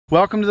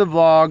Welcome to the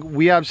vlog.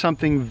 We have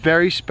something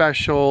very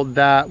special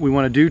that we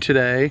want to do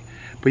today,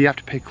 but you have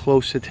to pay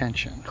close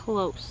attention.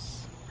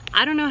 Close.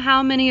 I don't know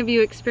how many of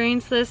you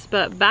experience this,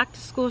 but back to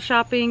school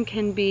shopping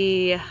can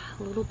be a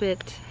little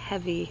bit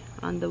heavy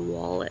on the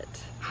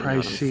wallet.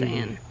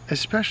 Pricey.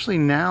 Especially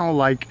now,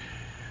 like,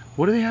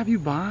 what do they have you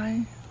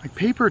buy? Like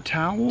paper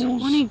towels?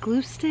 20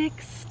 glue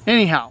sticks.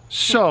 Anyhow,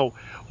 so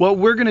what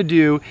we're gonna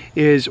do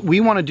is we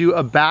wanna do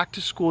a back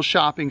to school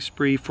shopping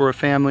spree for a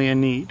family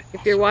in need.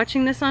 If you're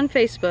watching this on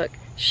Facebook,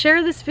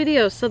 share this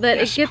video so that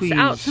it gets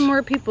out to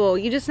more people.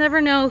 You just never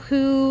know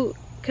who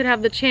could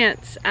have the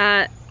chance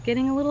at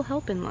getting a little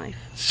help in life.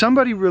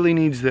 Somebody really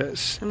needs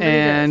this.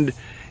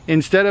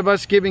 Instead of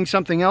us giving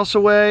something else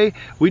away,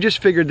 we just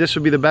figured this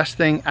would be the best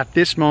thing at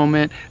this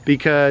moment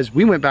because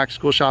we went back to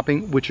school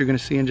shopping, which you're gonna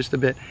see in just a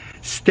bit.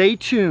 Stay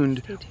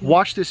tuned.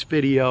 Watch this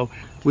video.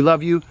 We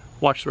love you.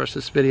 Watch the rest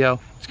of this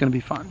video. It's gonna be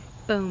fun.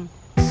 Boom.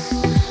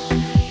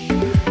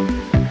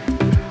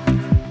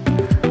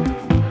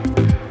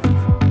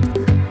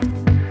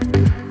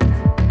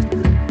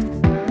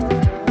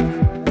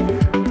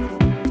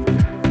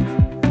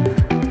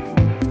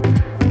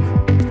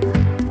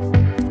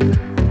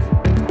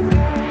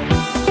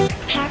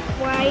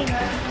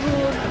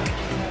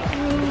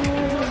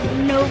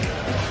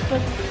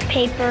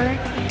 Paper,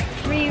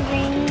 3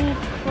 ring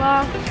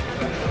cloth,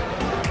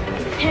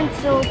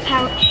 pencil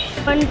pouch,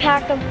 1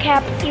 pack of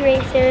cap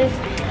erasers,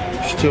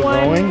 Still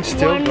going?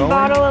 One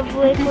bottle of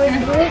liquid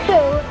glue.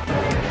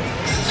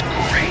 This is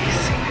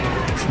crazy.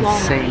 It's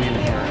insane in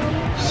here.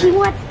 She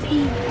wants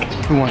pink.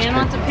 Who wants Anne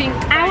wants a pink.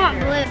 I want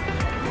blue.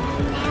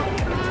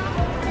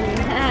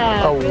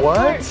 Yeah. A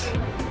what?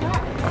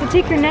 To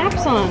take your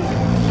naps on.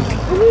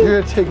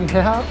 You're gonna take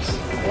naps?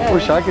 Yeah.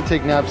 Wish I could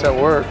take naps at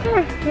work.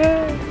 Right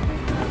there.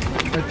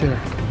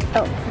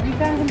 Oh, have you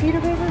found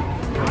computer paper?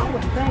 Oh,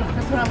 thanks.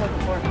 That's what I'm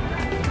looking for.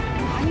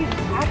 I need a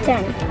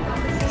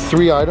 10.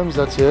 3 items,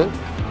 that's it?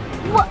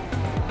 What?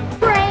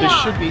 This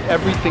should be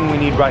everything we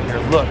need right here.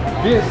 Look,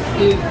 this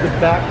is the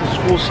back to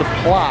school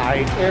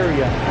supply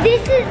area.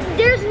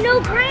 There's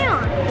no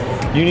crayons.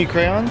 You need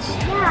crayons?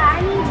 Yeah, I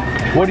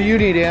need. What do you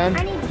need, Ann?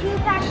 I need 2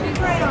 packs of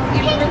crayons.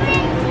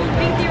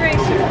 pink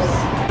erasers.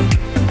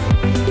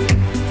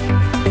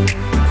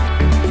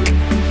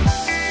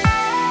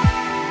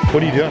 What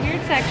are you doing?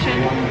 Weird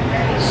section.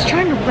 Just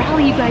trying to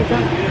rally you guys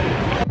up.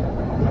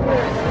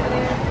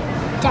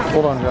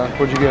 Hold on, John.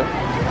 What'd you get?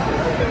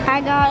 I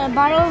got a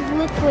bottle of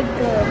liquid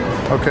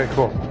glue. Okay,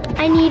 cool.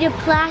 I need a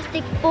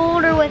plastic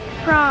folder with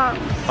prongs.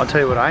 I'll tell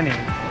you what I need.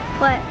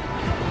 What?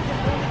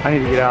 I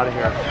need to get out of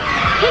here.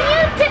 Can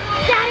you,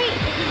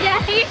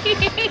 Daddy?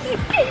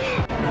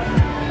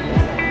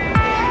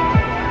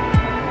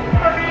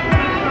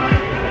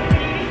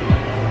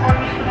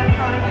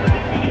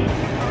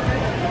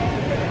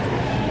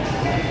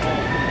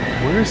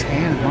 Where's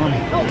Ann and Mommy?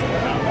 Oh.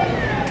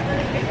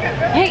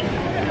 Hey!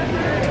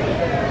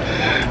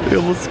 They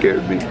almost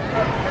scared me.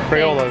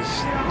 Crayolas.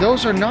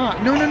 Those are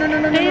not. No.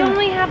 They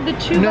only have the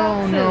 2 boxes.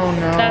 No.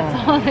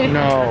 That's all they have.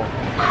 No.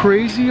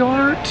 Crazy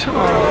art? Oh.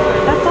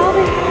 That's all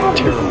they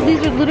have.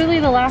 These are literally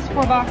the last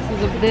 4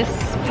 boxes of this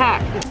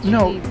pack.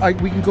 No,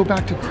 we can go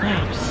back to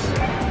crafts.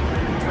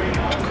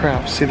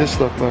 Crafts. See this?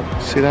 Look.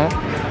 See that?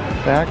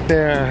 Back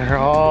there.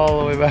 All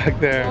the way back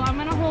there. Well, I'm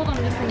gonna hold them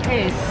just in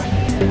case.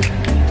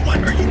 What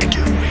are you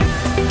doing?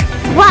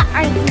 What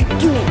are you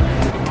doing?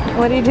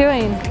 What are you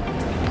doing?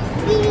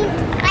 Eating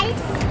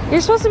ice.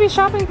 You're supposed to be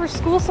shopping for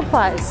school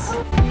supplies.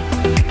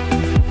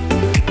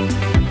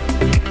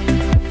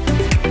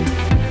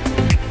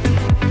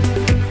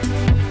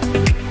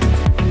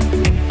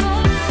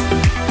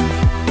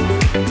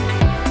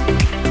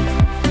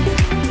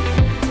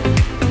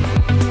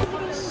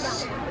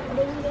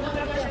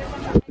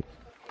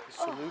 The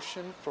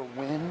solution for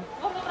when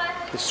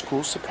the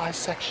school supply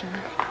section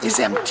is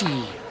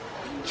empty.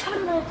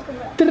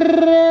 Do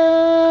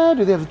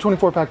they have the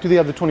 24 pack? Do they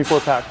have the 24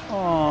 pack?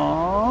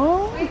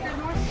 Aww.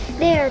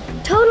 They're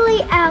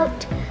totally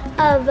out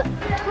of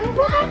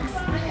 24 packs,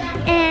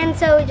 and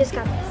so we just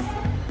got this,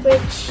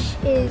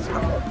 which is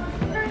awful.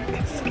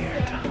 It's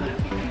scare time.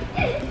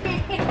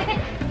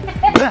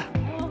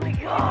 Oh my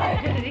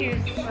god, you're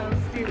so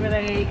stupid,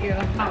 I hate you.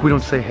 We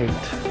don't say hate.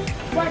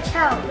 Watch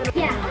out.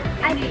 Yeah,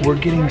 We're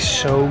getting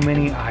so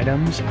many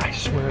items. I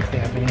swear if they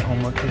have any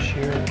homework this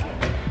year,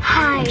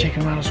 I'm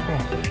taking them out of school.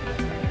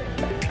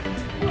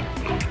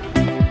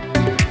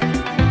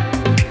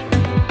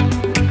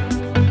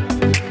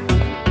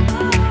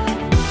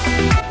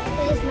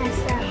 This is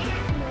messed up.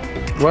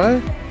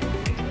 What?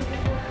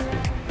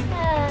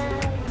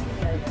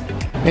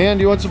 Ann,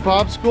 do you want some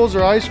popsicles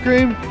or ice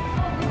cream?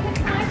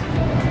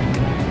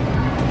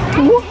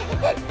 What?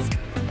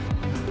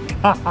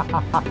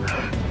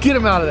 Get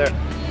him out of there.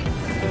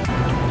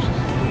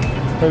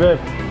 Hey babe,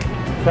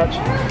 catch.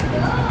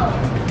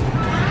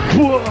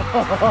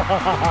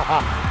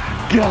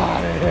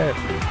 Got it.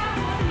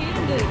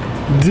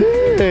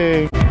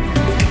 Dang.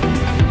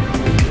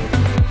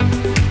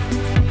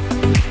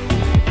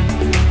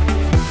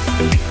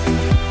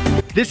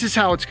 This is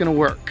how it's gonna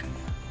work.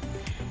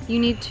 You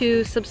need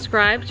to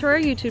subscribe to our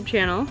YouTube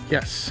channel.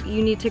 Yes.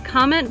 You need to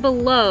comment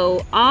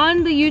below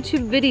on the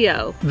YouTube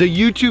video. The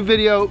YouTube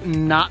video,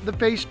 not the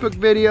Facebook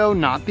video,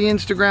 not the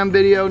Instagram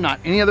video, not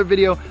any other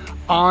video,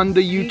 on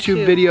the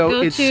YouTube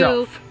video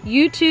itself. Go to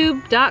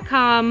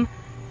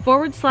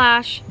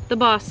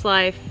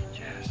youtube.com/thebosslife.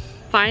 Yes.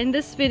 Find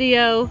this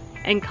video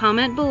and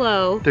comment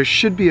below. There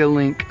should be a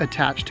link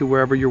attached to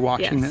wherever you're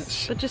watching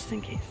this. But just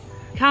in case.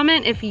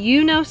 Comment if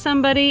you know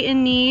somebody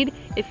in need,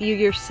 if you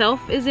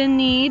yourself is in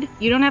need.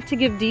 You don't have to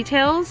give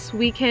details.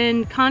 We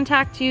can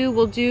contact you.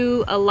 We'll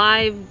do a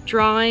live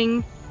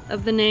drawing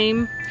of the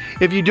name.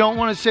 If you don't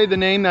want to say the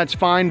name, that's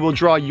fine. We'll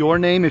draw your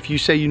name if you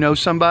say you know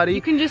somebody.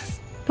 You can just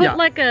put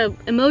like a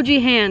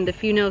emoji hand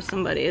if you know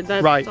somebody.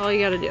 That's all you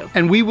gotta do.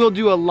 And we will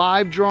do a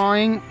live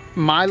drawing.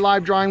 My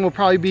live drawing will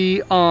probably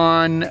be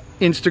on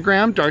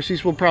Instagram.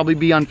 Darci's will probably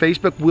be on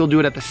Facebook. We'll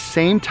do it at the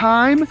same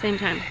time. Same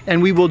time.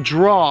 And we will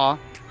draw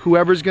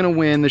whoever's gonna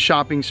win the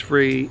shopping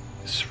spree.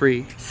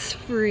 Spree.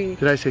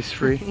 Did I say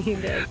spree? You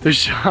did. The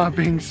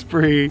shopping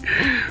spree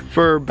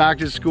for back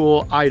to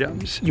school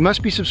items. You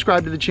must be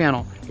subscribed to the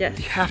channel. Yes.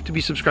 You have to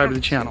be subscribed to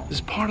the channel. This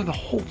is part of the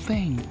whole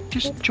thing.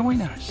 Just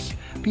join us.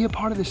 Be a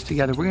part of this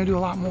together. We're gonna do a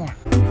lot more.